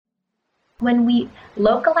When we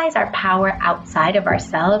localize our power outside of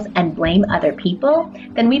ourselves and blame other people,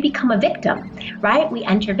 then we become a victim, right? We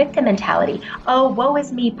enter victim mentality. Oh, woe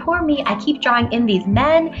is me, poor me. I keep drawing in these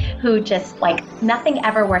men who just like nothing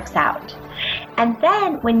ever works out. And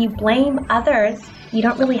then when you blame others, you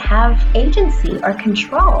don't really have agency or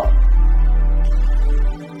control.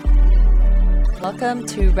 Welcome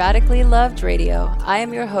to Radically Loved Radio. I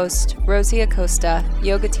am your host, Rosie Acosta,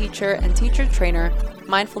 yoga teacher and teacher trainer,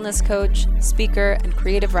 mindfulness coach, speaker, and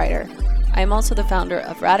creative writer. I am also the founder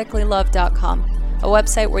of radicallylove.com, a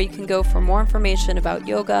website where you can go for more information about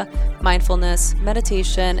yoga, mindfulness,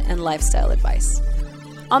 meditation, and lifestyle advice.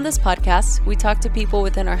 On this podcast, we talk to people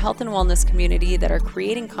within our health and wellness community that are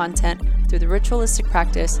creating content through the ritualistic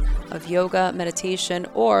practice of yoga, meditation,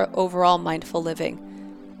 or overall mindful living.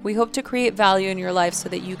 We hope to create value in your life so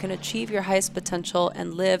that you can achieve your highest potential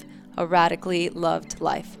and live a radically loved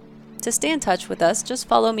life. To stay in touch with us, just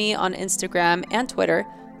follow me on Instagram and Twitter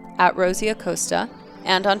at Rosie Acosta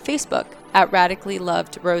and on Facebook at Radically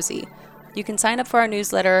Loved Rosie. You can sign up for our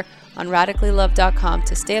newsletter on radicallylove.com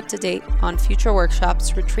to stay up to date on future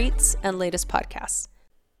workshops, retreats, and latest podcasts.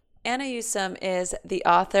 Anna Yusim is the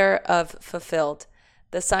author of Fulfilled,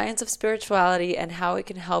 The Science of Spirituality and How It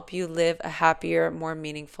Can Help You Live a Happier, More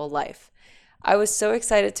Meaningful Life. I was so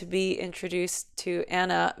excited to be introduced to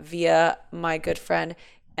Anna via my good friend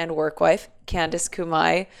and work wife, Candice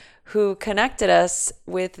Kumai, who connected us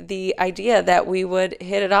with the idea that we would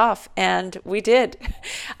hit it off, and we did.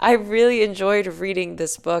 I really enjoyed reading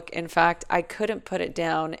this book. In fact, I couldn't put it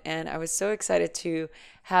down, and I was so excited to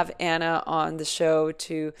have Anna on the show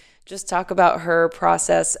to just talk about her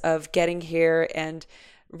process of getting here and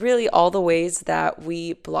really all the ways that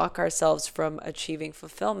we block ourselves from achieving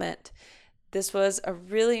fulfillment. This was a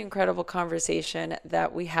really incredible conversation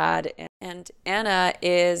that we had. And Anna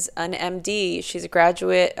is an MD. She's a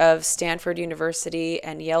graduate of Stanford University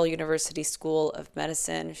and Yale University School of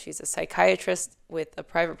Medicine. She's a psychiatrist with a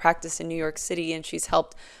private practice in New York City, and she's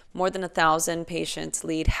helped more than 1,000 patients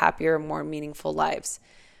lead happier, more meaningful lives.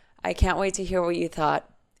 I can't wait to hear what you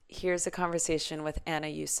thought. Here's a conversation with Anna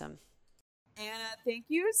Yusim. Anna, thank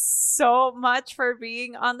you so much for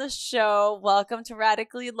being on the show. Welcome to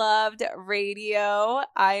Radically Loved Radio.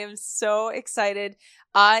 I am so excited.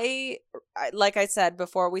 Like I said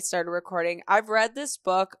before we started recording, I've read this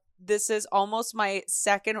book. This is almost my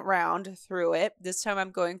second round through it. This time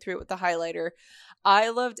I'm going through it with the highlighter. I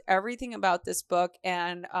loved everything about this book,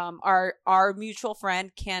 and our mutual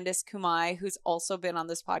friend Candice Kumai, who's also been on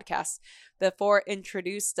this podcast before,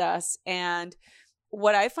 introduced us. And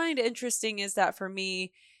what I find interesting is that for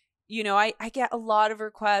me, you know, I get a lot of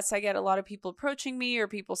requests. I get a lot of people approaching me or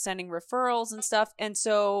people sending referrals and stuff. And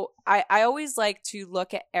so I always like to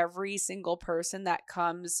look at every single person that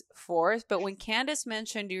comes forth. But when Candice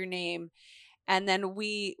mentioned your name and then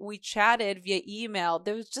we chatted via email,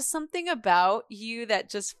 there was just something about you that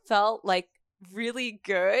just felt like really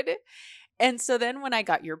good. And so then when I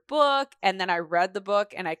got your book and then I read the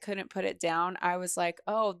book and I couldn't put it down, I was like,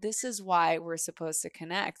 oh, this is why we're supposed to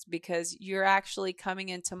connect, because you're actually coming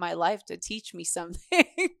into my life to teach me something.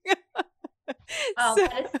 Oh,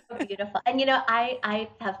 that is so beautiful. And you know, I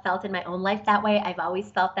have felt in my own life that way. I've always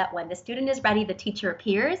felt that when the student is ready, the teacher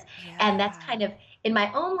appears. Yeah. And that's kind of in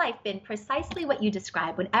my own life been precisely what you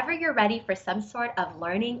described. Whenever you're ready for some sort of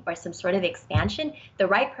learning or some sort of expansion, the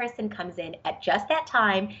right person comes in at just that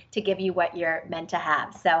time to give you what you're meant to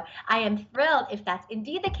have. So I am thrilled if that's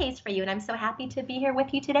indeed the case for you. And I'm so happy to be here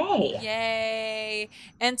with you today. Yay.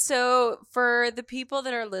 And so for the people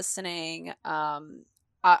that are listening,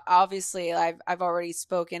 obviously I've already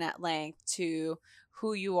spoken at length to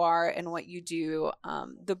who you are and what you do.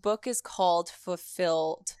 The book is called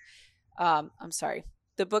Fulfilled.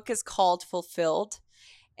 The book is called Fulfilled,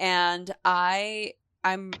 and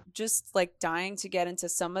I'm just like dying to get into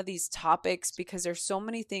some of these topics because there's so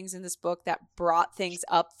many things in this book that brought things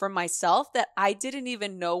up for myself that I didn't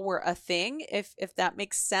even know were a thing, if that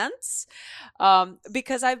makes sense.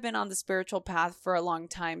 Because I've been on the spiritual path for a long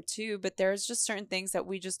time too, but there's just certain things that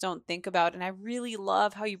we just don't think about. And I really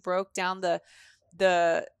love how you broke down the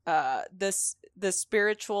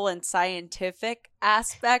spiritual and scientific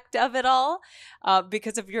aspect of it all,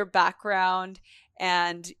 because of your background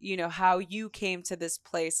and, you know, how you came to this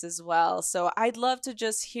place as well. So I'd love to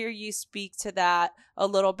just hear you speak to that a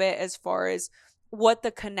little bit as far as what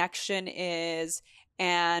the connection is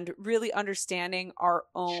and really understanding our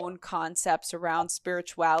own concepts around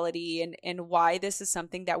spirituality and why this is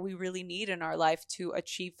something that we really need in our life to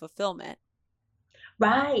achieve fulfillment.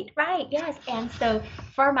 Right, yes. And so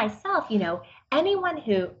for myself, anyone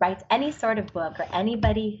who writes any sort of book or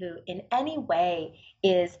anybody who in any way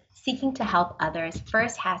is seeking to help others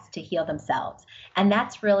first has to heal themselves. And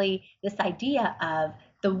that's really this idea of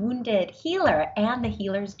the wounded healer and the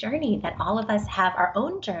healer's journey, that all of us have our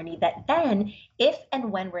own journey that then, if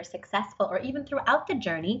and when we're successful, or even throughout the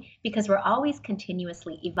journey, because we're always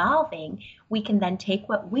continuously evolving, we can then take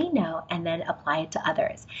what we know and then apply it to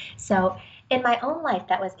others. So in my own life,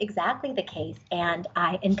 that was exactly the case. And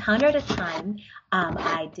I encountered a time,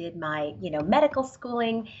 I did my, medical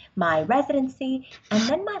schooling, my residency, and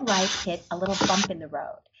then my life hit a little bump in the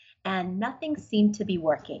road. And nothing seemed to be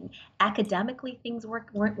working. Academically, things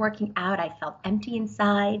weren't working out. I felt empty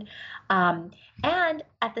inside. And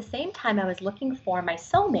at the same time, I was looking for my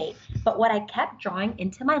soulmate. But what I kept drawing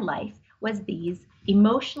into my life was these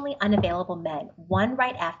emotionally unavailable men, one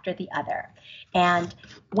right after the other. And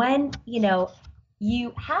when,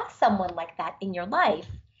 you have someone like that in your life,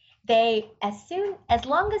 they, as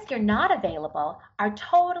long as you're not available, are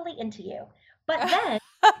totally into you. But then,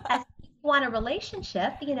 as you want a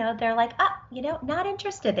relationship, they're like, not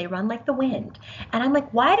interested. They run like the wind. And I'm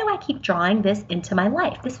like, why do I keep drawing this into my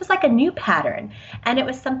life? This was like a new pattern. And it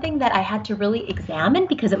was something that I had to really examine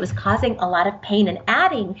because it was causing a lot of pain and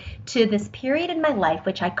adding to this period in my life,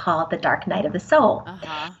 which I call the dark night of the soul.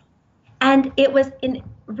 Uh-huh. And it was in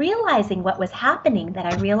realizing what was happening that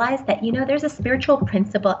I realized that, there's a spiritual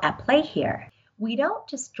principle at play here. We don't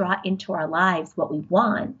just draw into our lives what we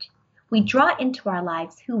want, we draw into our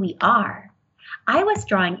lives who we are. I was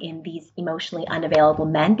drawing in these emotionally unavailable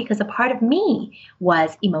men because a part of me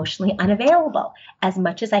was emotionally unavailable, as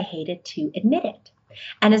much as I hated to admit it.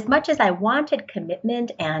 And as much as I wanted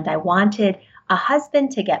commitment and I wanted a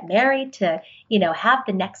husband to get married to, have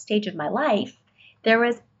the next stage of my life, there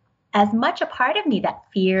was as much a part of me that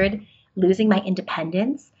feared losing my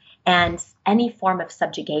independence and any form of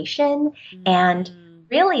subjugation and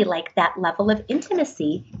really like that level of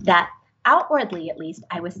intimacy that outwardly, at least,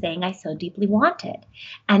 I was saying I so deeply wanted.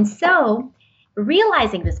 And so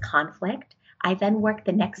realizing this conflict, I then worked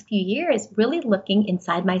the next few years really looking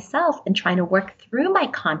inside myself and trying to work through my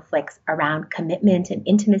conflicts around commitment and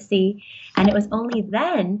intimacy. And it was only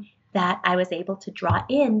then that I was able to draw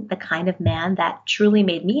in the kind of man that truly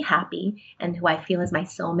made me happy and who I feel is my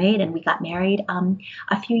soulmate. And we got married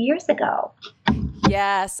a few years ago.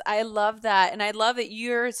 Yes, I love that. And I love that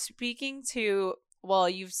you're speaking to, well,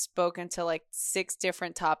 you've spoken to like 6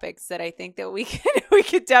 different topics that I think that we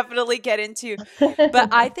could definitely get into.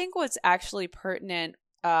 But I think what's actually pertinent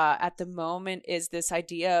at the moment is this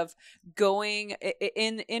idea of going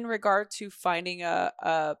in regard to finding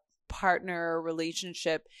a partner or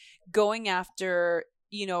relationship, going after,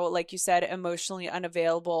 like you said, emotionally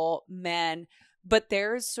unavailable men. But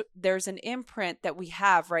there's an imprint that we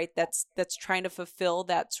have, right? That's trying to fulfill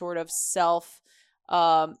that sort of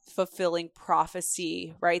fulfilling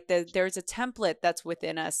prophecy, right? There's a template that's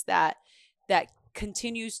within us that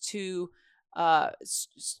continues to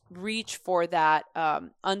reach for that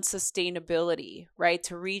unsustainability, right?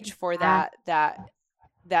 To reach for that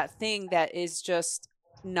thing that is just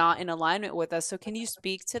not in alignment with us. So can you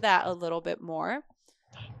speak to that a little bit more?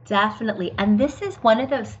 Definitely. And this is one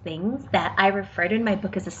of those things that I refer to in my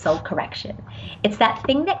book as a soul correction. It's that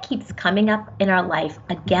thing that keeps coming up in our life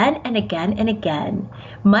again and again and again,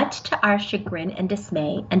 much to our chagrin and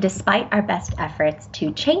dismay, and despite our best efforts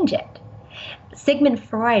to change it. Sigmund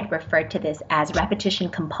Freud referred to this as repetition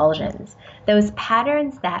compulsions, those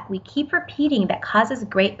patterns that we keep repeating that causes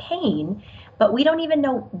great pain, but we don't even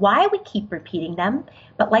know why we keep repeating them.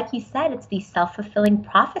 But like you said, it's these self-fulfilling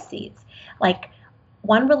prophecies. Like,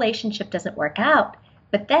 one relationship doesn't work out,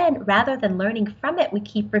 but then rather than learning from it, we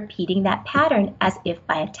keep repeating that pattern as if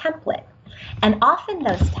by a template. And often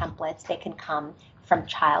those templates, they can come from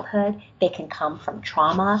childhood, they can come from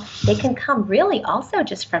trauma, they can come really also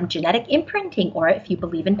just from genetic imprinting, or if you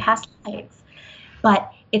believe in past lives.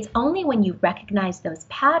 But it's only when you recognize those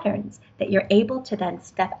patterns that you're able to then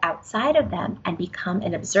step outside of them and become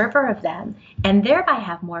an observer of them, and thereby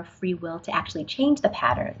have more free will to actually change the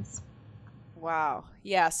patterns. Wow.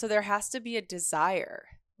 Yeah. So there has to be a desire,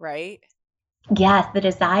 right? Yes, the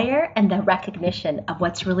desire and the recognition of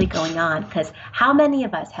what's really going on. Because how many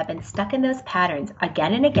of us have been stuck in those patterns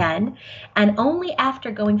again and again, and only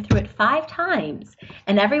after going through it 5 times,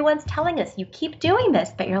 and everyone's telling us, you keep doing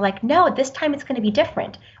this, but you're like, no, this time it's going to be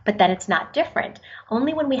different. But then it's not different.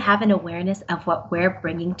 Only when we have an awareness of what we're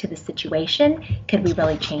bringing to the situation could we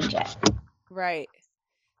really change it. Right.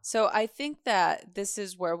 So I think that this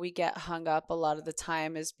is where we get hung up a lot of the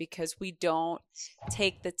time, is because we don't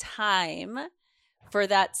take the time for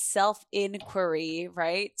that self-inquiry,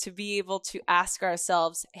 right? To be able to ask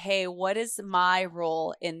ourselves, hey, what is my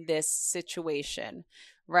role in this situation,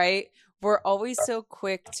 right? We're always so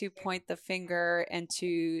quick to point the finger and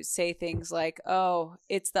to say things like, oh,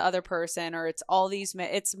 it's the other person, or it's all these men,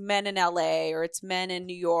 it's men in LA, or it's men in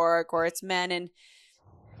New York, or it's men in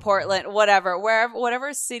Portland, whatever, wherever,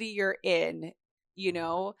 whatever city you're in, you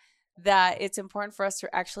know, that it's important for us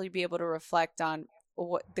to actually be able to reflect on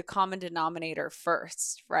what the common denominator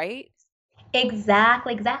first, right?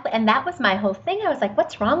 Exactly, exactly. And that was my whole thing. I was like,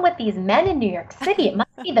 what's wrong with these men in New York City? It must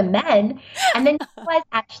be the men. And then you realize,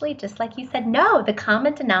 actually, just like you said, no, the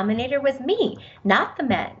common denominator was me, not the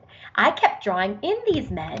men. I kept drawing in these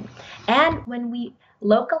men. And when we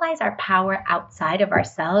localize our power outside of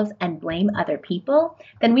ourselves and blame other people,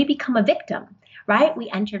 then we become a victim, right? We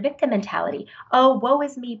enter victim mentality. Oh, woe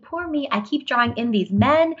is me, poor me. I keep drawing in these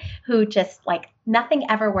men who just like nothing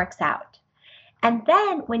ever works out. And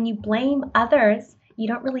then when you blame others, you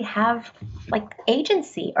don't really have like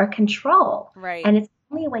agency or control. Right. And it's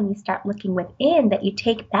only when you start looking within that you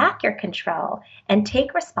take back your control and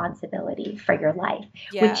take responsibility for your life,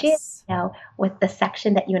 which is, Yes. with the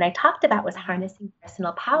section that you and I talked about was harnessing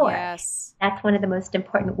personal power. Yes. That's one of the most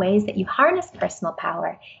important ways that you harness personal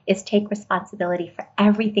power is take responsibility for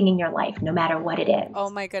everything in your life, no matter what it is. Oh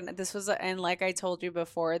my goodness. And like I told you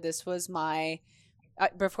before, this was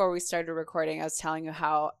before we started recording, I was telling you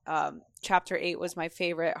how chapter 8 was my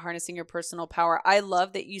favorite, harnessing your personal power. I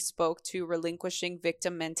love that you spoke to relinquishing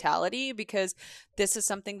victim mentality, because this is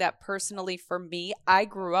something that personally for me, I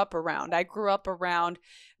grew up around. I grew up around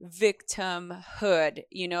victimhood,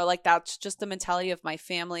 like that's just the mentality of my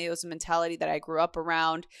family. It was a mentality that I grew up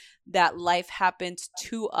around, that life happened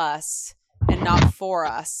to us and not for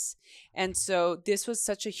us. And so this was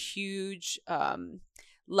such a huge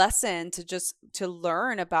lesson to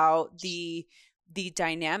learn about the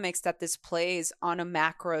dynamics that this plays on a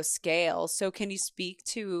macro scale. So can you speak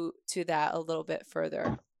to that a little bit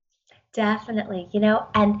further? Definitely,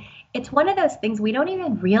 and it's one of those things we don't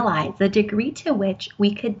even realize the degree to which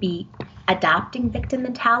we could be adopting victim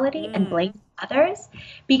mentality and blaming others,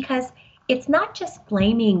 because it's not just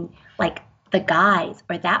blaming like the guys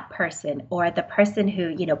or that person or the person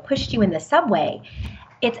who, pushed you in the subway.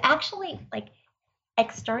 It's actually like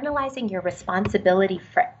externalizing your responsibility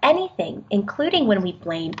for anything, including when we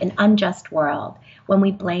blame an unjust world, when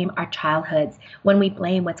we blame our childhoods, when we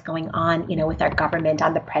blame what's going on, with our government,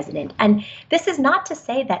 on the president. And this is not to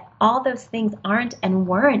say that all those things aren't and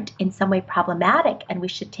weren't in some way problematic and we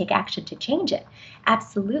should take action to change it.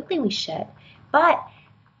 Absolutely, we should. But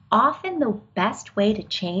often the best way to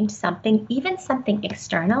change something, even something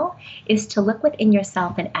external, is to look within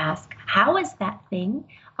yourself and ask, how is that thing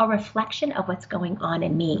a reflection of what's going on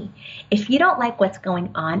in me? If you don't like what's going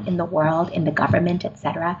on in the world, in the government,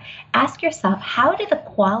 etc., ask yourself, how do the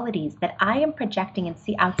qualities that I am projecting and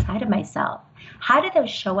see outside of myself, how do those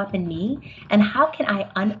show up in me? And how can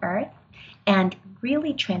I unearth and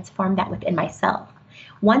really transform that within myself?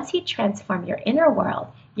 Once you transform your inner world,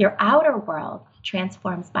 your outer world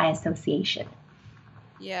transforms by association.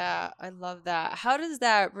 Yeah, I love that. How does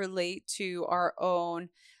that relate to our own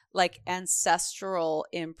like ancestral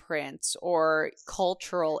imprints or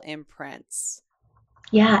cultural imprints?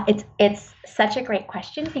 Yeah, it's such a great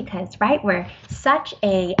question because, right, we're such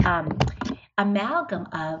a amalgam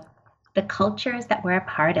of the cultures that we're a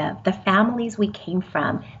part of, the families we came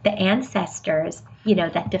from, the ancestors,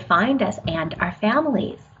 that defined us and our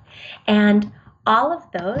families. And all of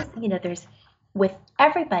those, there's with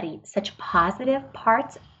everybody such positive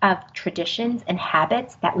parts of traditions and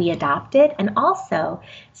habits that we adopted, and also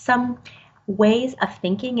some ways of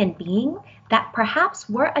thinking and being that perhaps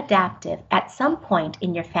were adaptive at some point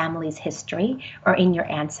in your family's history or in your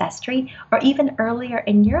ancestry or even earlier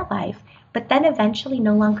in your life, but then eventually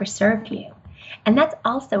no longer served you. And that's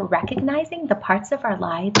also recognizing the parts of our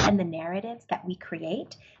lives and the narratives that we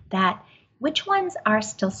create, that which ones are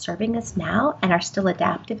still serving us now and are still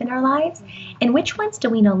adaptive in our lives, and which ones do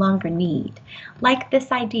we no longer need. Like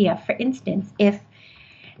this idea, for instance, if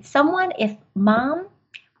mom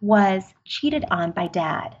was cheated on by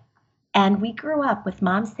dad, and we grew up with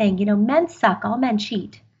mom saying, men suck, all men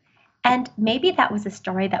cheat. And maybe that was a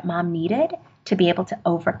story that mom needed to be able to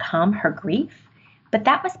overcome her grief, but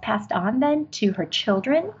that was passed on then to her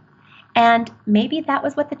children. And maybe that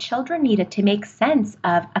was what the children needed to make sense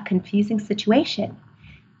of a confusing situation.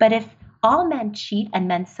 But if all men cheat and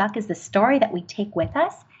men suck is the story that we take with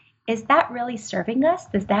us, is that really serving us?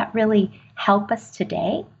 Does that really help us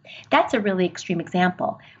today? That's a really extreme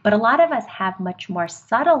example. But a lot of us have much more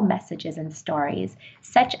subtle messages and stories,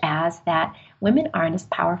 such as that women aren't as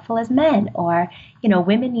powerful as men, or,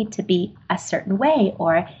 women need to be a certain way,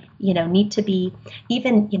 or, need to be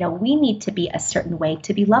even, we need to be a certain way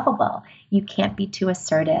to be lovable. You can't be too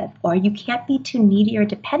assertive, or you can't be too needy or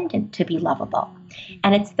dependent to be lovable.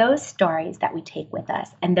 And it's those stories that we take with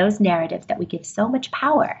us and those narratives that we give so much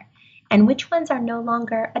power. And which ones are no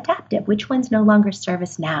longer adaptive? Which ones no longer serve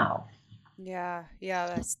us now? Yeah,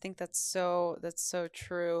 yeah, I think that's so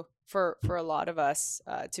true for a lot of us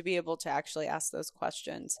to be able to actually ask those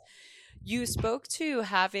questions. You spoke to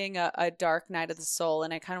having a dark night of the soul,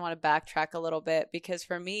 and I kind of want to backtrack a little bit because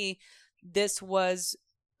for me, this was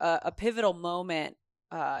a pivotal moment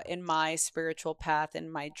in my spiritual path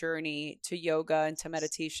and my journey to yoga and to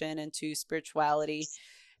meditation and to spirituality.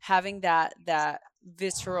 Having that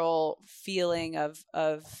visceral feeling of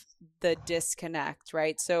the disconnect,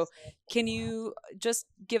 right? So, can you just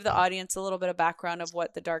give the audience a little bit of background of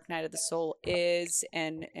what the dark night of the soul is,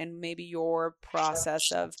 and maybe your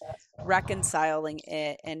process of reconciling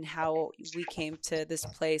it and how we came to this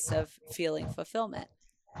place of feeling fulfillment?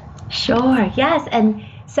 Sure, yes. And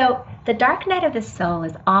so the dark night of the soul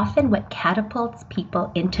is often what catapults people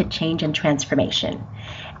into change and transformation.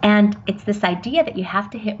 And it's this idea that you have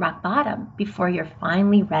to hit rock bottom before you're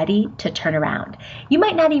finally ready to turn around. You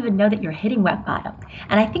might not even know that you're hitting rock bottom.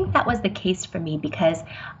 And I think that was the case for me because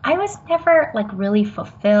I was never like really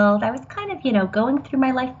fulfilled. I was kind of, going through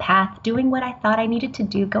my life path, doing what I thought I needed to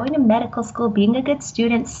do, going to medical school, being a good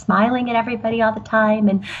student, smiling at everybody all the time.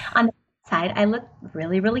 And on the side, I looked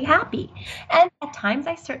really, really happy. And at times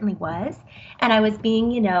I certainly was. And I was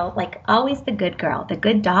being, like always the good girl, the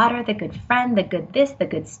good daughter, the good friend, the good this, the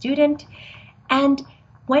good student. And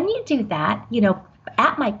when you do that,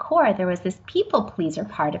 at my core, there was this people pleaser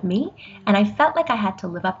part of me, and I felt like I had to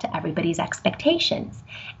live up to everybody's expectations.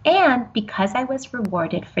 And because I was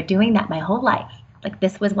rewarded for doing that my whole life, like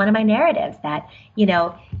this was one of my narratives that,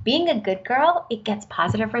 being a good girl, it gets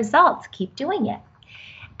positive results. Keep doing it.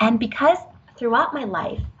 And because throughout my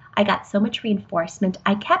life, I got so much reinforcement,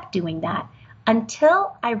 I kept doing that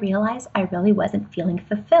until I realized I really wasn't feeling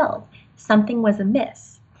fulfilled. Something was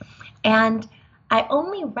amiss. And I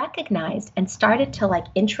only recognized and started to like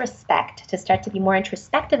introspect, to start to be more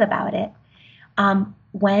introspective about it,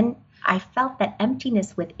 when I felt that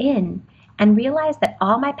emptiness within and realized that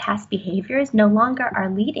all my past behaviors no longer are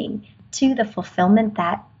leading to the fulfillment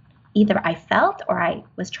that either I felt or I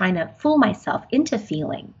was trying to fool myself into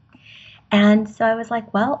feeling. And so I was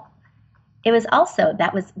like, well, it was also,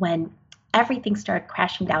 that was when everything started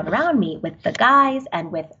crashing down around me with the guys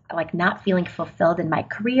and with like not feeling fulfilled in my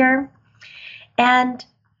career. And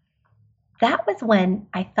that was when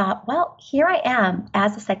I thought, well, here I am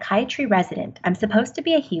as a psychiatry resident. I'm supposed to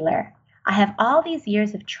be a healer. I have all these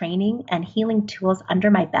years of training and healing tools under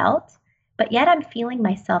my belt, but yet I'm feeling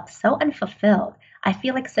myself so unfulfilled. I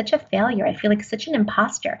feel like such a failure. I feel like such an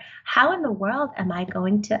imposter. How in the world am I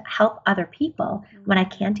going to help other people when I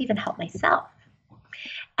can't even help myself?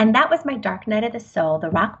 And that was my dark night of the soul,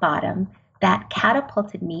 the rock bottom that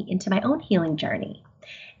catapulted me into my own healing journey.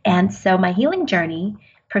 And so my healing journey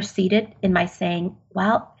proceeded in my saying,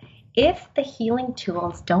 well, if the healing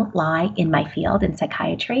tools don't lie in my field in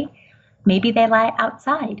psychiatry, maybe they lie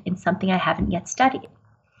outside in something I haven't yet studied.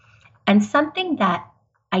 And something that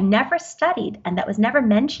I never studied and that was never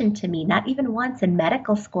mentioned to me, not even once in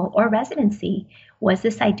medical school or residency, was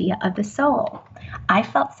this idea of the soul. I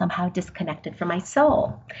felt somehow disconnected from my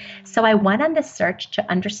soul. So I went on this search to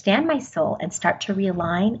understand my soul and start to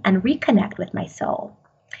realign and reconnect with my soul.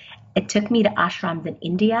 It took me to ashrams in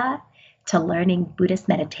India, to learning Buddhist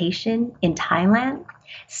meditation in Thailand,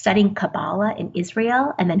 studying Kabbalah in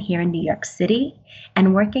Israel, and then here in New York City,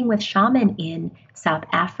 and working with shaman in South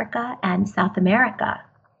Africa and South America.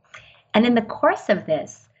 And in the course of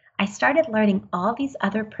this, I started learning all these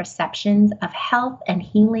other perceptions of health and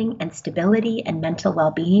healing and stability and mental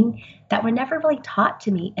well-being that were never really taught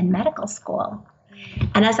to me in medical school.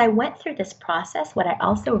 And as I went through this process, what I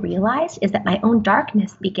also realized is that my own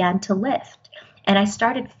darkness began to lift. And I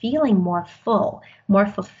started feeling more full, more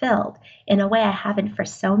fulfilled in a way I haven't for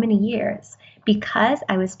so many years because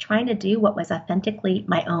I was trying to do what was authentically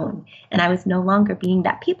my own. And I was no longer being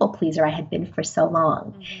that people pleaser I had been for so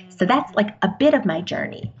long. So that's like a bit of my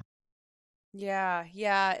journey. Yeah,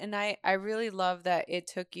 yeah. And I really love that it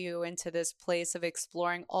took you into this place of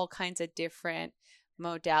exploring all kinds of different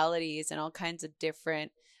modalities and all kinds of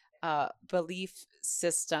different belief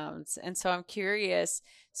systems. And so I'm curious,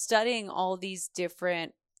 studying all these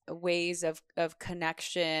different ways of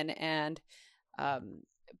connection and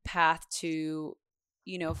path to,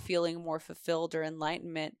 feeling more fulfilled or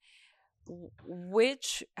enlightenment,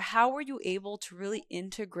 how were you able to really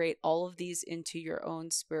integrate all of these into your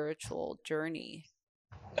own spiritual journey?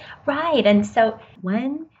 Right. And so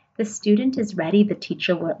when the student is ready, the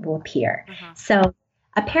teacher will appear. Uh-huh. So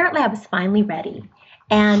apparently I was finally ready.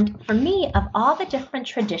 And for me, of all the different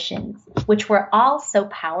traditions, which were all so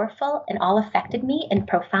powerful and all affected me in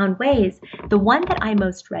profound ways, the one that I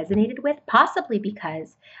most resonated with, possibly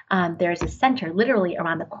because there's a center literally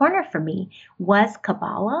around the corner from me, was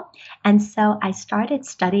Kabbalah. And so I started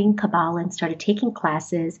studying Kabbalah and started taking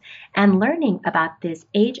classes and learning about this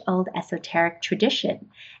age-old esoteric tradition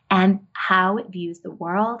and how it views the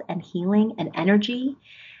world and healing and energy.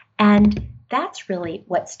 And that's really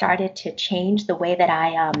what started to change the way that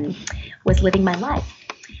I was living my life.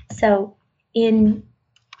 So in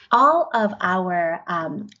all of our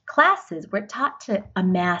classes, we're taught to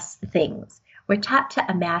amass things. We're taught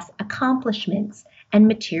to amass accomplishments and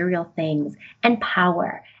material things and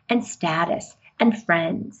power and status and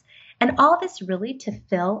friends. And all this really to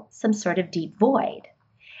fill some sort of deep void.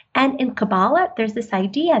 And in Kabbalah, there's this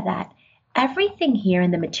idea that everything here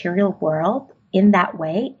in the material world in that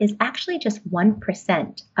way is actually just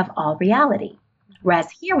 1% of all reality. Whereas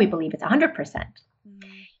here we believe it's 100%. Mm-hmm.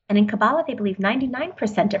 And in Kabbalah, they believe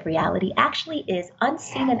 99% of reality actually is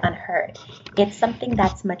unseen and unheard. It's something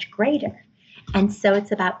that's much greater. And so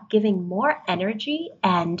it's about giving more energy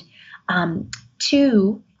and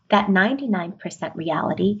to that 99%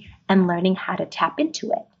 reality and learning how to tap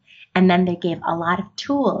into it. And then they gave a lot of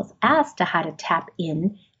tools as to how to tap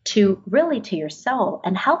in to really to your soul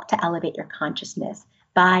and help to elevate your consciousness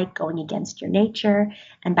by going against your nature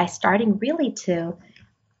and by starting really to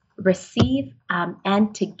receive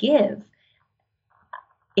and to give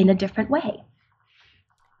in a different way.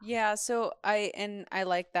 Yeah, so I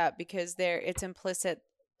like that because it's implicit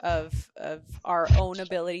of our own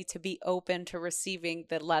ability to be open to receiving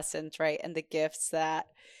the lessons, right, and the gifts that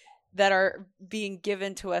are being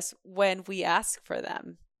given to us when we ask for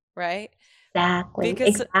them, right? Exactly.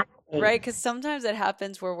 Right, because sometimes it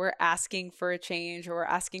happens where we're asking for a change or we're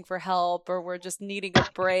asking for help or we're just needing a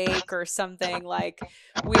break or something, like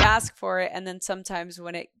we ask for it, and then sometimes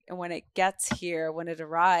when it gets here, when it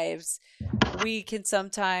arrives, we can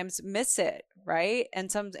sometimes miss it, right?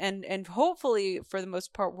 And hopefully for the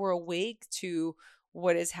most part we're awake to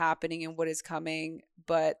what is happening and what is coming,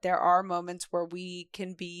 but there are moments where we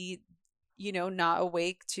can be, not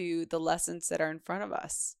awake to the lessons that are in front of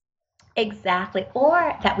us. Exactly.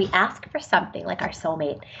 Or that we ask for something like our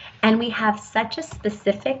soulmate, and we have such a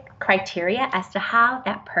specific criteria as to how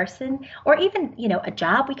that person, or even, a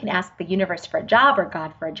job, we can ask the universe for a job or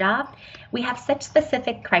God for a job. We have such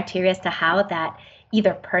specific criteria as to how that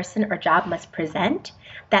either person or job must present,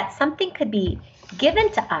 that something could be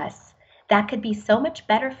given to us that could be so much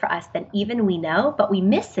better for us than even we know, but we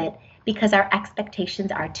miss it because our expectations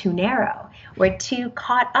are too narrow. We're too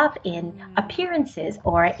caught up in appearances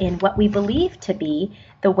or in what we believe to be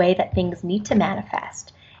the way that things need to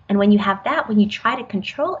manifest. And when you have that, when you try to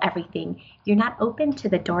control everything, you're not open to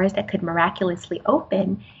the doors that could miraculously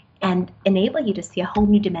open and enable you to see a whole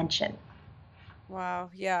new dimension. Wow.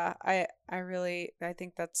 Yeah. I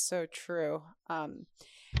think that's so true.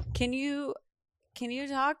 Can you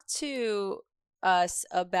talk to us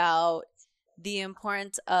about the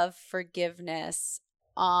importance of forgiveness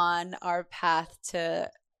on our path to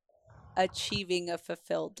achieving a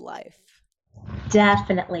fulfilled life?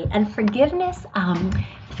 Definitely. And forgiveness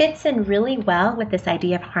fits in really well with this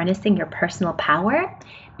idea of harnessing your personal power,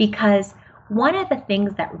 because one of the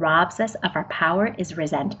things that robs us of our power is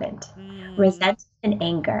resentment. Resentment and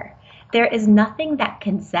anger. There is nothing that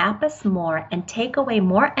can zap us more and take away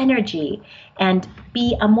more energy and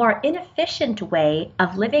be a more inefficient way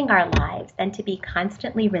of living our lives than to be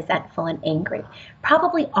constantly resentful and angry.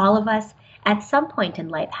 Probably all of us at some point in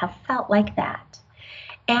life have felt like that.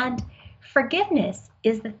 And forgiveness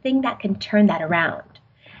is the thing that can turn that around.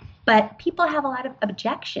 But people have a lot of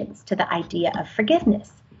objections to the idea of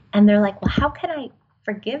forgiveness. And they're like, well, how can I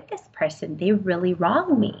forgive this person? They really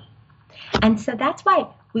wronged me. And so that's why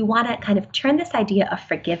we want to kind of turn this idea of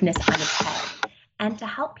forgiveness on its head, and to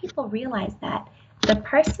help people realize that the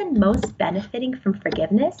person most benefiting from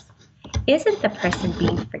forgiveness isn't the person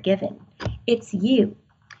being forgiven. It's you.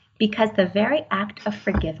 Because the very act of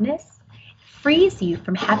forgiveness frees you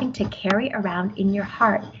from having to carry around in your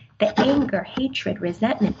heart the anger, hatred,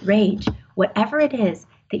 resentment, rage, whatever it is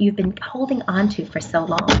that you've been holding on to for so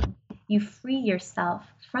long. You free yourself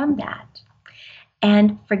from that.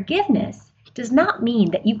 And forgiveness does not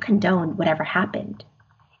mean that you condone whatever happened.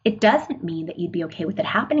 It doesn't mean that you'd be okay with it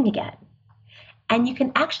happening again. And you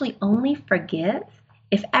can actually only forgive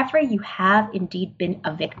If ever you have indeed been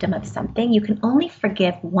a victim of something, you can only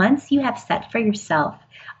forgive once you have set for yourself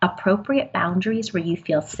appropriate boundaries where you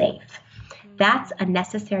feel safe. That's a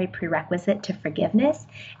necessary prerequisite to forgiveness.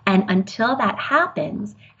 And until that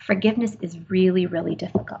happens, forgiveness is really, really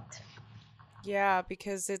difficult. Yeah,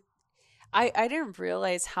 because I didn't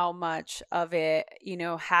realize how much of it,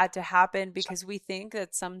 had to happen because we think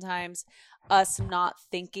that sometimes us not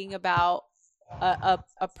thinking about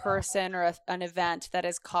a person or an event that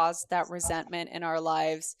has caused that resentment in our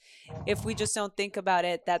lives, if we just don't think about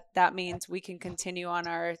it, that means we can continue on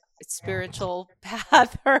our spiritual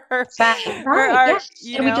path Right, or right. our,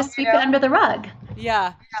 Yeah. And we just sweep it under the rug.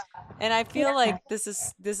 yeah. And I feel Yeah. like this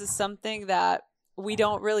is something that we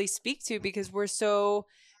don't really speak to because we're so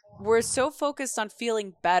focused on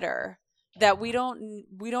feeling better that we don't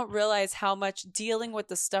realize how much dealing with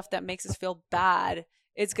the stuff that makes us feel bad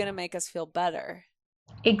is going to make us feel better.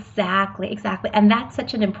 Exactly, exactly. And that's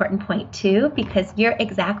such an important point too, because you're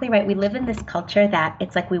exactly right. We live in this culture that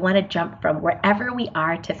it's like we want to jump from wherever we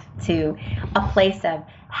are to a place of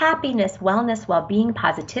happiness, wellness, well-being,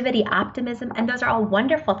 positivity, optimism, and those are all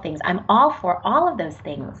wonderful things. I'm all for all of those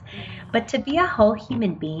things. Hmm. But to be a whole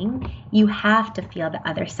human being, you have to feel the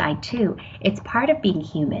other side too. It's part of being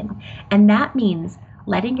human. And that means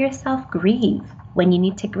letting yourself grieve when you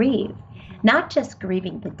need to grieve. Hmm. Not just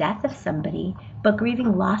grieving the death of somebody, but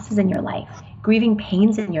grieving losses in your life, grieving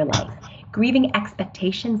pains in your life, grieving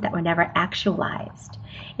expectations that were never actualized.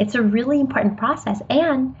 It's a really important process,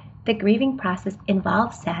 and the grieving process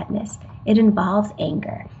involves sadness, it involves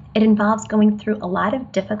anger, it involves going through a lot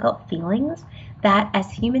of difficult feelings that as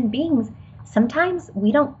human beings, sometimes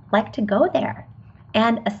we don't like to go there.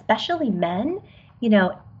 And especially men, you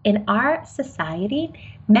know, in our society,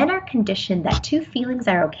 men are conditioned that two feelings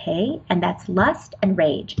are okay, and that's lust and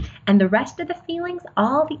rage. And the rest of the feelings,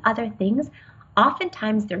 all the other things,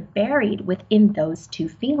 oftentimes they're buried within those two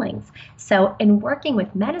feelings. So, in working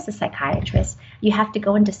with men as a psychiatrist, you have to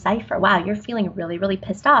go and decipher wow, you're feeling really, really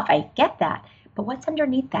pissed off. I get that. But what's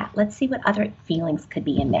underneath that? Let's see what other feelings could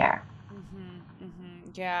be in there. Hmm. Hmm.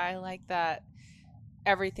 Yeah, I like that.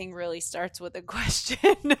 Everything really starts with a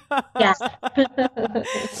question. Yeah.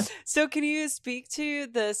 So, can you speak to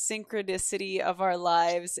the synchronicity of our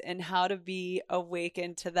lives and how to be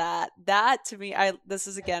awakened to that? That to me, this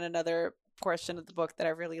is again another portion of the book that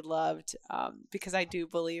I really loved because I do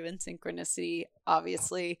believe in synchronicity,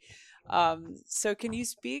 obviously. So, can you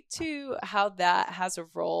speak to how that has a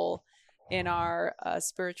role in our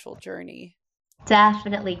spiritual journey?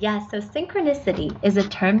 Definitely, yes. So, synchronicity is a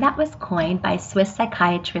term that was coined by Swiss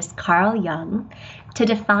psychiatrist Carl Jung to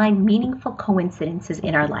define meaningful coincidences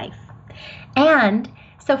in our life. And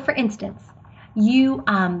so, for instance, you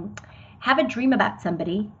have a dream about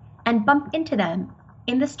somebody and bump into them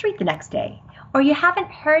in the street the next day. Or you haven't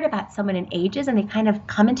heard about someone in ages and they kind of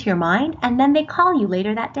come into your mind and then they call you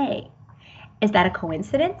later that day. Is that a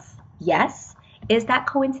coincidence? Yes. Is that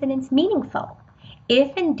coincidence meaningful?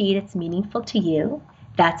 If indeed it's meaningful to you,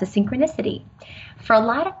 that's a synchronicity. For a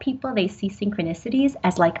lot of people, they see synchronicities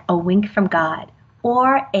as like a wink from God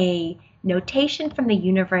or a notation from the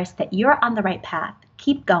universe that you're on the right path.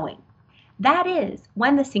 Keep going. That is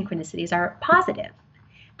when the synchronicities are positive.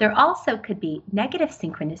 There also could be negative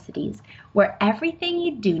synchronicities where everything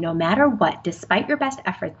you do, no matter what, despite your best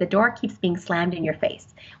efforts, the door keeps being slammed in your face.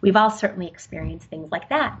 We've all certainly experienced things like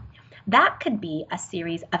that. That could be a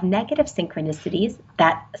series of negative synchronicities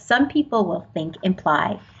that some people will think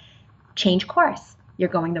imply change course. You're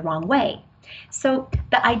going the wrong way. So,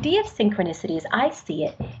 the idea of synchronicity, as I see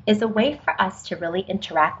it, is a way for us to really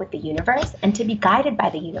interact with the universe and to be guided by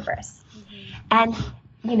the universe. Hmm. And,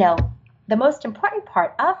 you know, the most important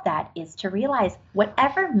part of that is to realize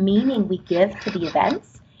whatever meaning we give to the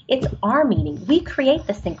events, it's our meaning. We create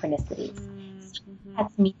the synchronicities. Hmm.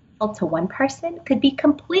 That's meaningful to one person could be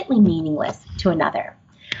completely meaningless to another.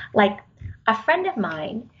 Like a friend of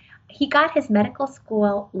mine, he got his medical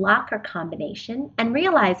school locker combination and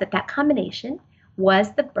realized that that combination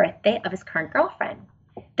was the birthday of his current girlfriend.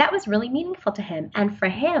 That was really meaningful to him. And for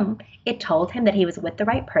him, it told him that he was with the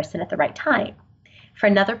right person at the right time. For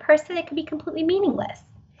another person, it could be completely meaningless.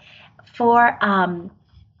 For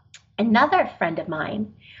another friend of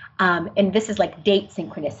mine, and this is like date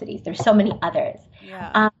synchronicities, there's so many others.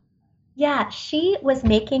 Yeah. Um, yeah, she was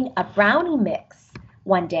making a brownie mix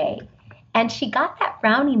one day, and she got that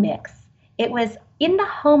brownie mix. It was in the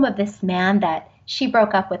home of this man that she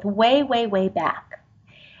broke up with way, way, way back.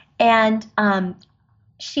 And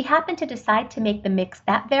she happened to decide to make the mix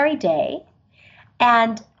that very day.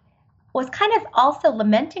 And was kind of also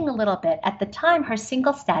lamenting a little bit at the time her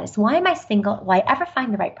single status. Why am I single? Will I ever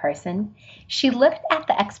find the right person? She looked at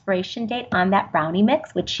the expiration date on that brownie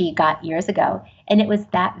mix, which she got years ago, and it was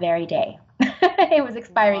that very day. It was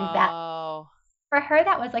expiring that. Whoa. For her,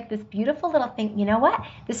 that was like this beautiful little thing. You know what?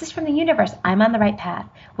 This is from the universe. I'm on the right path.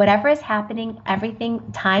 Whatever is happening, everything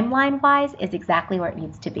timeline wise is exactly where it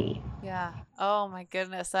needs to be. Yeah. Oh my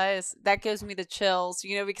goodness. That gives me the chills,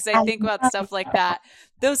 because I I think about love stuff like that.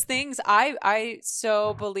 Those things I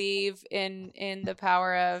so believe in the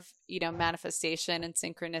power of, manifestation and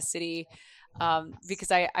synchronicity.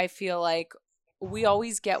 Because I feel like we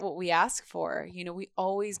always get what we ask for. We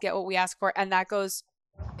always get what we ask for, and that goes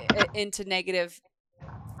into negative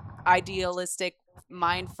idealistic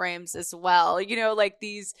mind frames as well. Like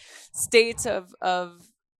these states of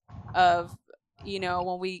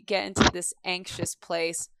when we get into this anxious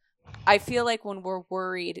place, I feel like when we're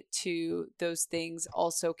worried too, those things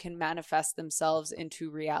also can manifest themselves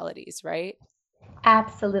into realities, right?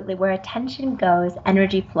 Absolutely. Where attention goes,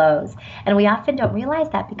 energy flows. And we often don't realize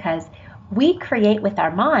that because we create with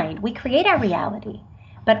our mind, we create our reality.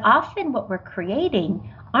 But often what we're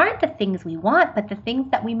creating aren't the things we want, but the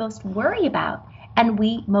things that we most worry about and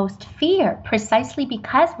we most fear, precisely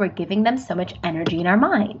because we're giving them so much energy in our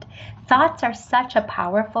mind. Thoughts are such a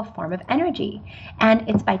powerful form of energy. And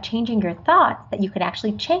it's by changing your thoughts that you can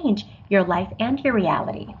actually change your life and your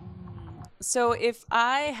reality. So if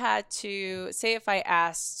I had to say, if I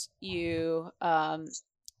asked you, I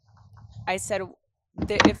said,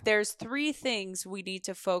 if there's three things we need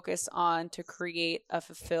to focus on to create a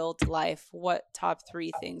fulfilled life, what top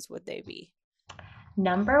three things would they be?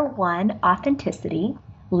 Number one, authenticity,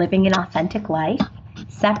 living an authentic life,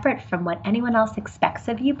 separate from what anyone else expects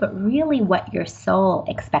of you, but really what your soul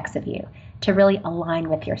expects of you, to really align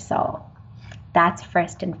with your soul. That's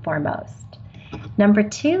first and foremost. Number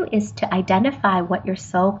two is to identify what your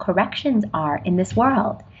soul corrections are in this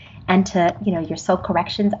world. And your soul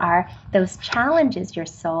corrections are those challenges your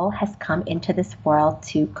soul has come into this world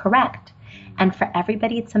to correct. And for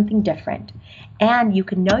everybody, it's something different. And you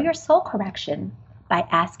can know your soul correction by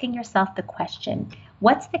asking yourself the question,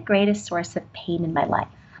 what's the greatest source of pain in my life?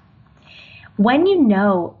 When you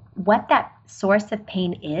know what that source of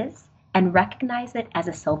pain is and recognize it as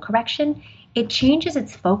a soul correction, it changes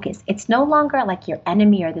its focus. It's no longer like your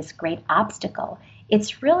enemy or this great obstacle.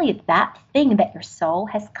 It's really that thing that your soul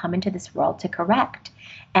has come into this world to correct.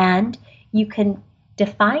 And you can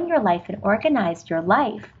define your life and organize your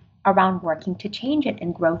life around working to change it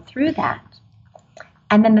and grow through that.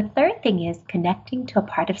 And then the third thing is connecting to a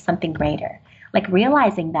part of something greater, like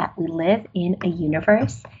realizing that we live in a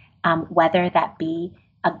universe, whether that be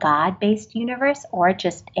a God-based universe or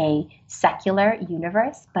just a secular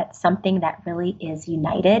universe, but something that really is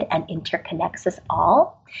united and interconnects us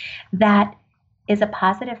all, that is a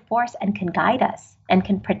positive force and can guide us and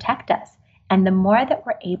can protect us. And the more that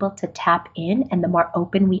we're able to tap in and the more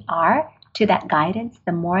open we are to that guidance,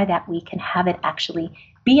 the more that we can have it actually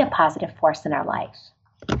be a positive force in our life.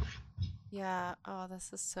 Yeah. Oh,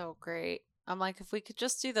 this is so great. I'm like, if we could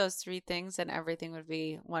just do those three things, then everything would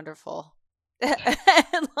be wonderful.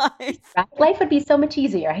 Life would be so much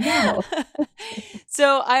easier. I know.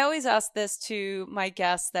 So I always ask this to my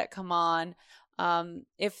guests that come on.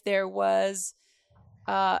 If there was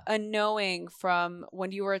a knowing from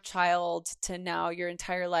when you were a child to now your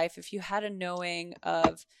entire life, if you had a knowing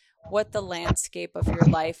of what the landscape of your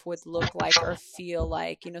life would look like or feel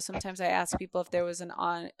like, sometimes I ask people if there was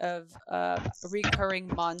a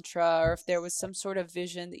recurring mantra, or if there was some sort of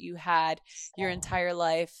vision that you had your entire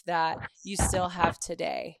life that you still have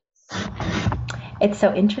today. It's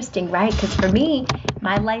so interesting, right? Because for me,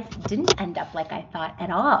 my life didn't end up like I thought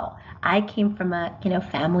at all. I came from a,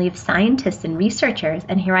 family of scientists and researchers,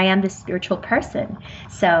 and here I am, this spiritual person.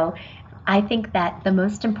 So I think that the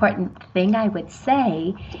most important thing I would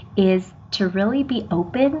say is to really be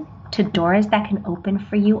open to doors that can open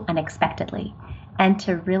for you unexpectedly, and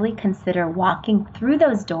to really consider walking through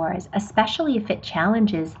those doors, especially if it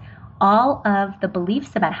challenges all of the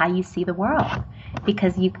beliefs about how you see the world,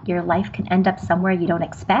 because your life can end up somewhere you don't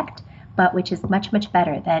expect, but which is much, much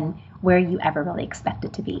better than where you ever really expect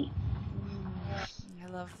it to be. I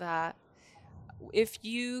love that. If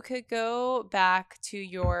you could go back to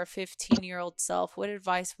your 15-year-old self, what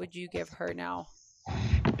advice would you give her now?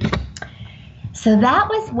 So that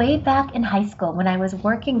was way back in high school when I was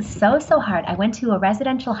working so hard. I went to a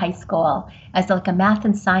residential high school as like a math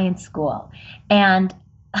and science school. And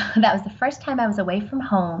that was the first time I was away from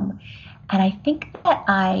home. And I think that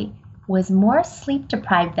I was more sleep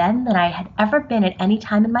deprived then than I had ever been at any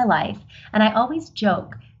time in my life. And I always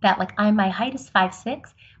joke that like my height is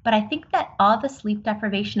 5'6", but I think that all the sleep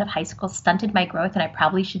deprivation of high school stunted my growth, and I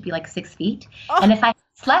probably should be like 6 feet. And Oh. if I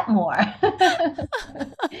slept more,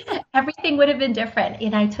 everything would have been different.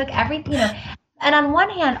 And I took everything, and on one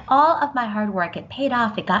hand, all of my hard work, it paid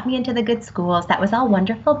off. It got me into the good schools. That was all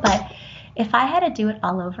wonderful. But if I had to do it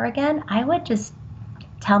all over again, I would just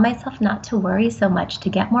tell myself not to worry so much, to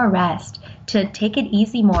get more rest, to take it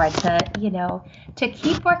easy more, to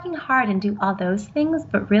keep working hard and do all those things,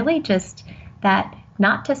 but really just that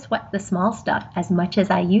not to sweat the small stuff as much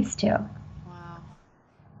as I used to. Wow.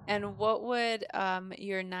 And what would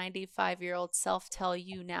your 95-year-old self tell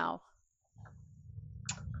you now?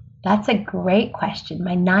 That's a great question.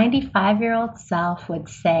 My 95-year-old self would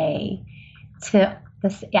say to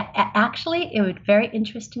this, yeah, actually, it would very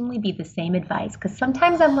interestingly be the same advice because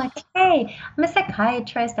sometimes I'm like, hey, I'm a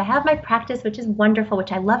psychiatrist. I have my practice, which is wonderful,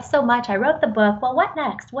 which I love so much. I wrote the book. Well, what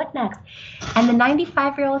next? What next? And the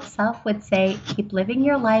 95-year-old self would say, keep living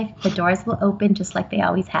your life. The doors will open just like they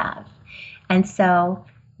always have. And so,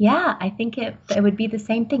 yeah, I think it would be the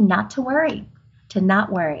same thing, not to worry, to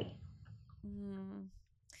not worry. Mm.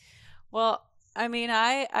 Well, I mean,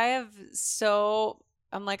 I have so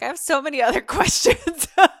I'm like I have so many other questions.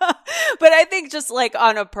 But I think just like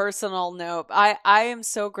on a personal note, I am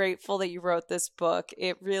so grateful that you wrote this book.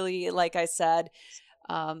 It really, like I said,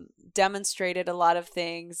 demonstrated a lot of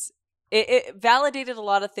things. It validated a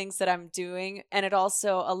lot of things that I'm doing, and it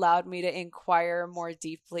also allowed me to inquire more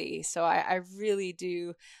deeply. So I really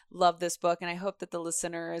do love this book, and I hope that the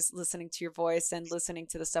listeners listening to your voice and listening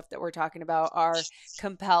to the stuff that we're talking about are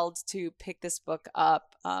compelled to pick this book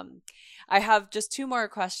up. I have just two more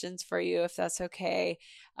questions for you, if that's okay,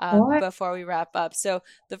 Or before we wrap up. So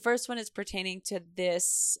the first one is pertaining to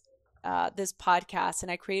this podcast,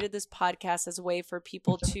 and I created this podcast as a way for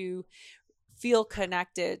people to feel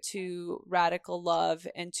connected to radical love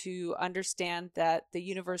and to understand that the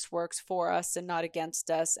universe works for us and not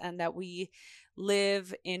against us, and that we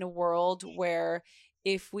live in a world where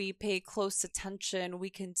if we pay close attention,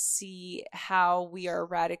 we can see how we are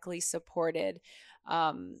radically supported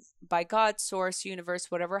by God, source,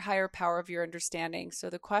 universe, whatever higher power of your understanding.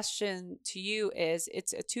 So the question to you is,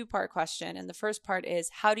 it's a two-part question. And the first part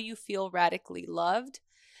is, how do you feel radically loved?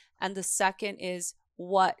 And the second is,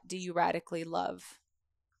 what do you radically love?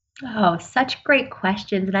 Oh, such great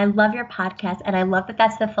questions. And I love your podcast. And I love that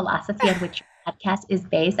that's the philosophy on which your podcast is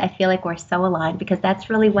based. I feel like we're so aligned because that's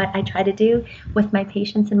really what I try to do with my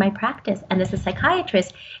patients in my practice. And as a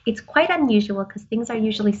psychiatrist, it's quite unusual because things are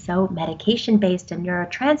usually so medication based and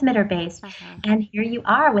neurotransmitter based. Uh-huh. And here you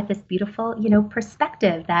are with this beautiful,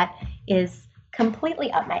 perspective that is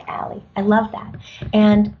completely up my alley. I love that.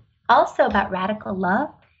 And also about radical love.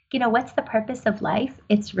 What's the purpose of life?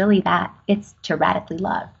 It's really that. It's to radically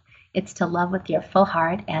love. It's to love with your full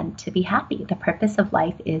heart and to be happy. The purpose of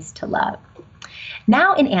life is to love.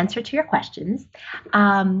 Now, in answer to your questions,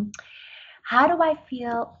 how do I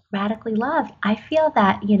feel radically loved? I feel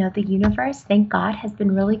that, the universe, thank God, has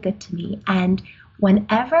been really good to me. And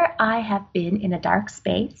whenever I have been in a dark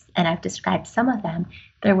space, and I've described some of them,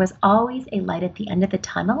 there was always a light at the end of the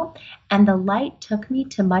tunnel, and the light took me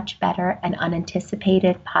to much better and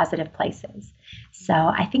unanticipated positive places. So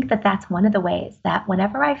I think that that's one of the ways that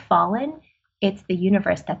whenever I've fallen, it's the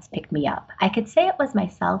universe that's picked me up. I could say it was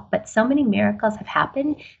myself, but so many miracles have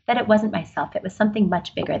happened that it wasn't myself. It was something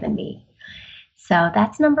much bigger than me. So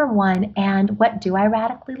that's number one. And what do I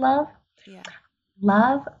radically love? Yeah.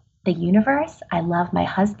 Love the universe. I love my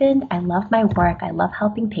husband. I love my work. I love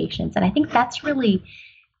helping patients. And I think that's really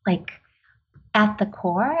like at the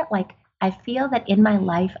core, like I feel that in my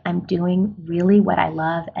life, I'm doing really what I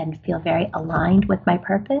love and feel very aligned with my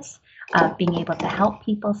purpose of being able to help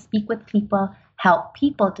people, speak with people, help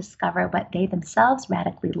people discover what they themselves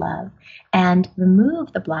radically love and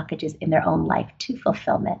remove the blockages in their own life to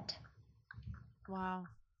fulfillment. Wow.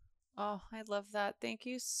 Oh, I love that. Thank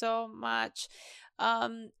you so much.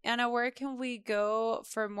 Anna, where can we go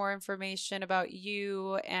for more information about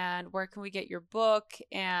you, and where can we get your book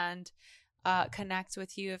and connect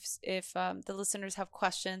with you if the listeners have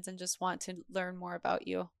questions and just want to learn more about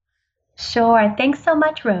you? Sure. Thanks so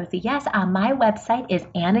much, Rosie. Yes, my website is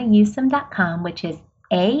annayusim.com, which is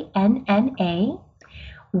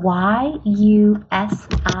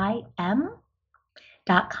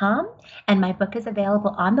ANNAYUSIM.com. And my book is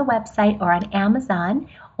available on the website or on Amazon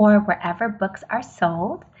or wherever books are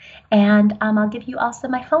sold. And I'll give you also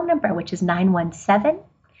my phone number, which is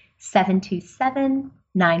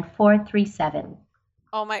 917-727-9437.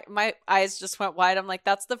 Oh, my eyes just went wide. I'm like,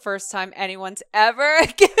 that's the first time anyone's ever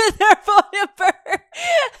given their phone number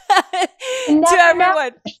to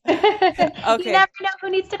everyone. Okay. You never know who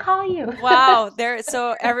needs to call you. Wow.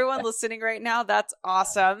 So everyone listening right now, that's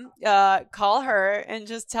awesome. Call her and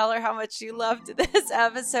just tell her how much you loved this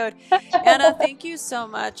episode. Anna, thank you so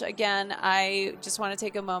much. Again, I just want to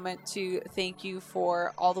take a moment to thank you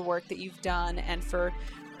for all the work that you've done and for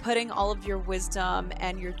putting all of your wisdom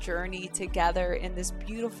and your journey together in this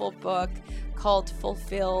beautiful book called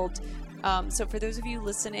Fulfilled. So for those of you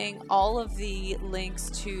listening, all of the links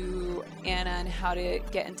to Anna and how to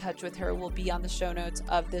get in touch with her will be on the show notes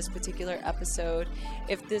of this particular episode.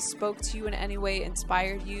 If this spoke to you in any way,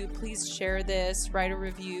 inspired you, please share this, write a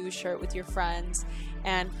review, share it with your friends,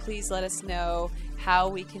 and please let us know how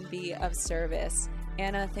we can be of service.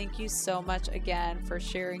 Anna, thank you so much again for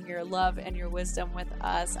sharing your love and your wisdom with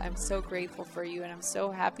us. I'm so grateful for you, and I'm so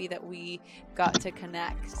happy that we got to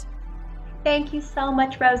connect. Thank you so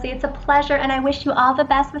much, Rosie. It's a pleasure, and I wish you all the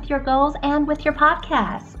best with your goals and with your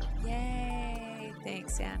podcast. Yay!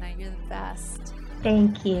 Thanks, Anna. You're the best.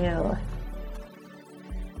 Thank you.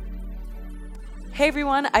 Hey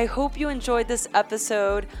everyone, I hope you enjoyed this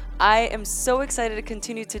episode. I am so excited to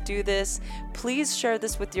continue to do this. Please share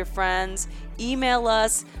this with your friends. Email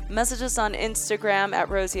us, message us on Instagram at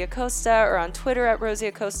Rosie Acosta or on Twitter at Rosie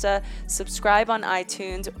Acosta. Subscribe on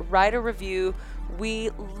iTunes, write a review. We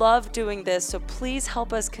love doing this, so please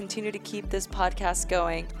help us continue to keep this podcast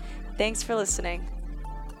going. Thanks for listening.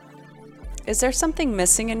 Is there something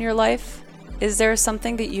missing in your life? Is there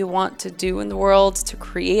something that you want to do in the world to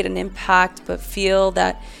create an impact but feel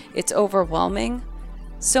that it's overwhelming?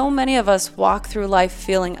 So many of us walk through life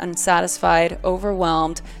feeling unsatisfied,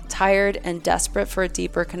 overwhelmed, tired, and desperate for a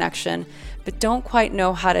deeper connection, but don't quite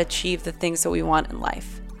know how to achieve the things that we want in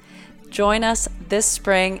life. Join us this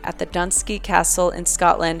spring at the Dunsky Castle in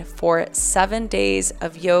Scotland for 7 days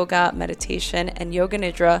of yoga, meditation, and yoga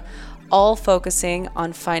nidra, all focusing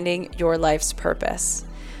on finding your life's purpose.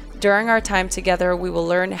 During our time together, we will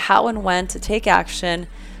learn how and when to take action,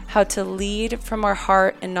 how to lead from our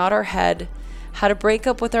heart and not our head, how to break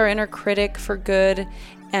up with our inner critic for good,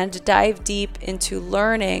 and dive deep into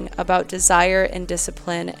learning about desire and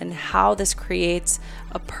discipline and how this creates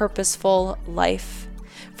a purposeful life.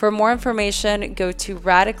 For more information, go to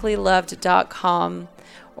radicallyloved.com,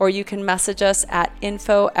 or you can message us at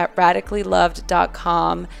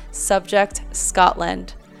info@radicallyloved.com, subject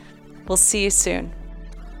Scotland. We'll see you soon.